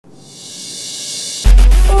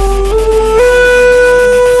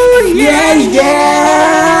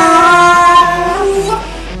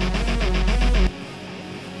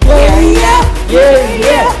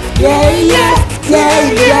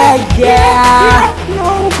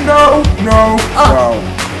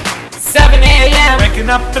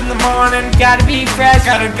Waking up in the morning, Gotta be fresh,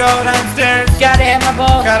 gotta go downstairs, gotta have my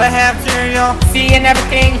bowl, gotta have cereal. seeing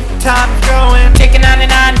everything, Time's going, ticking on and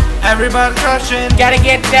on. everybody's rushing. Gotta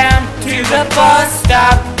get down to the bus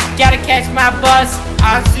stop, gotta catch my bus.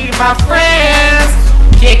 I see my friends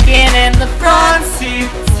Kicking in the front front, seat,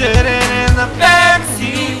 sitting in the back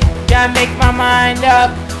seat. gotta make my mind up.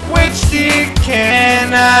 Which seat can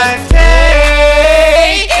I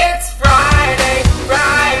take? It's Friday,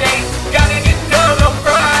 Friday, gotta get done on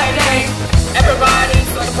Friday. Everybody's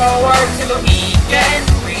looking forward to the weekend,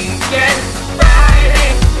 weekend.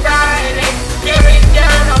 Friday, Friday, getting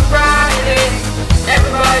done on Friday.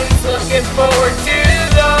 Everybody's looking forward to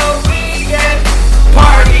the weekend.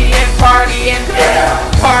 Partying, partying, yeah.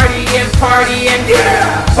 Partying, partying,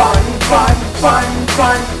 yeah. Fun, fun, fun,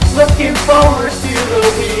 fun, looking forward to the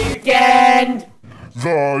weekend.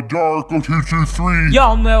 The Dark will teach you 3.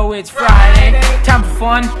 Y'all know it's Friday, time for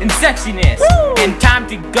fun and sexiness. And time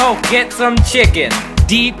to go get some chicken,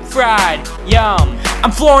 deep fried, yum. I'm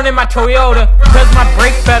flooring in my Toyota, cause my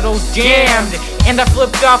brake pedal's jammed. And I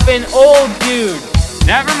flipped off an old dude.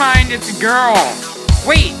 Never mind, it's a girl.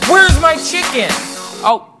 Wait, where's my chicken?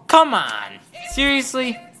 Oh, come on.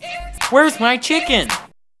 Seriously? Where's my chicken?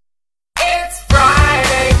 It's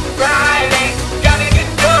Friday, Friday, gotta get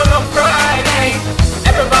done on Friday.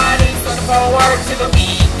 Everybody's looking forward to the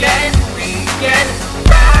weekend, weekend.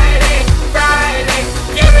 Friday, Friday,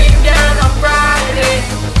 getting done on Friday.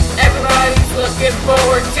 Everybody's looking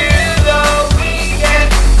forward to the weekend.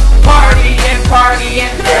 Partying,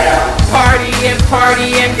 partying, yeah. Partying,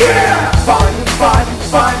 partying, yeah. Fun, fun,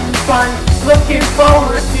 fun, fun, looking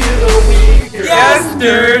forward to the weekend.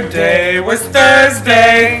 Yesterday was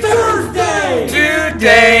Thursday. Thursday!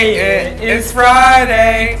 Today it is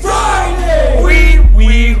Friday. Friday! We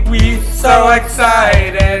so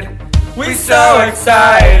excited. We so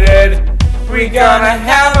excited. We gonna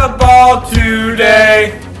have a ball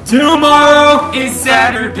today. Tomorrow is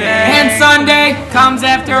Saturday. And Sunday comes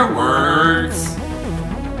afterwards.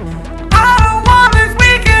 I don't want this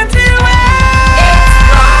weekend to end. It's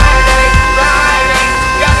Friday, Friday,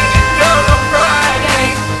 gotta get done on Friday.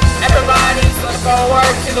 Everybody's looking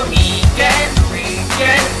forward to the weekend,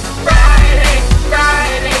 weekend. Friday,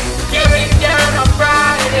 Friday, getting done on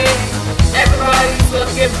Friday. Everybody's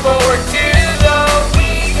looking forward to the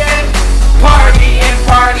weekend. Partying,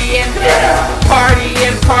 partying, yeah.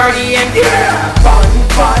 Partying, partying, yeah. Fun,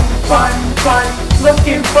 fun, fun, fun,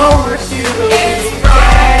 looking forward to the It's weekend.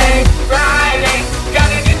 Friday, Friday,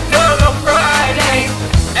 gotta get done on Friday.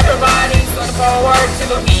 Everybody's looking forward to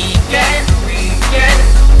the weekend, weekend.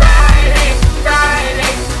 Friday,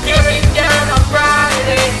 Friday, getting done on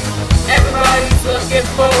Friday. Everybody's looking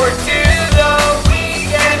forward to the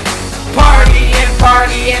weekend. Partying,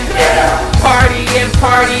 partying, yeah. Partying,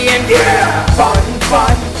 partying, yeah. Fun,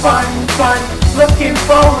 fun, fun, fun, looking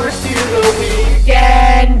forward to the weekend.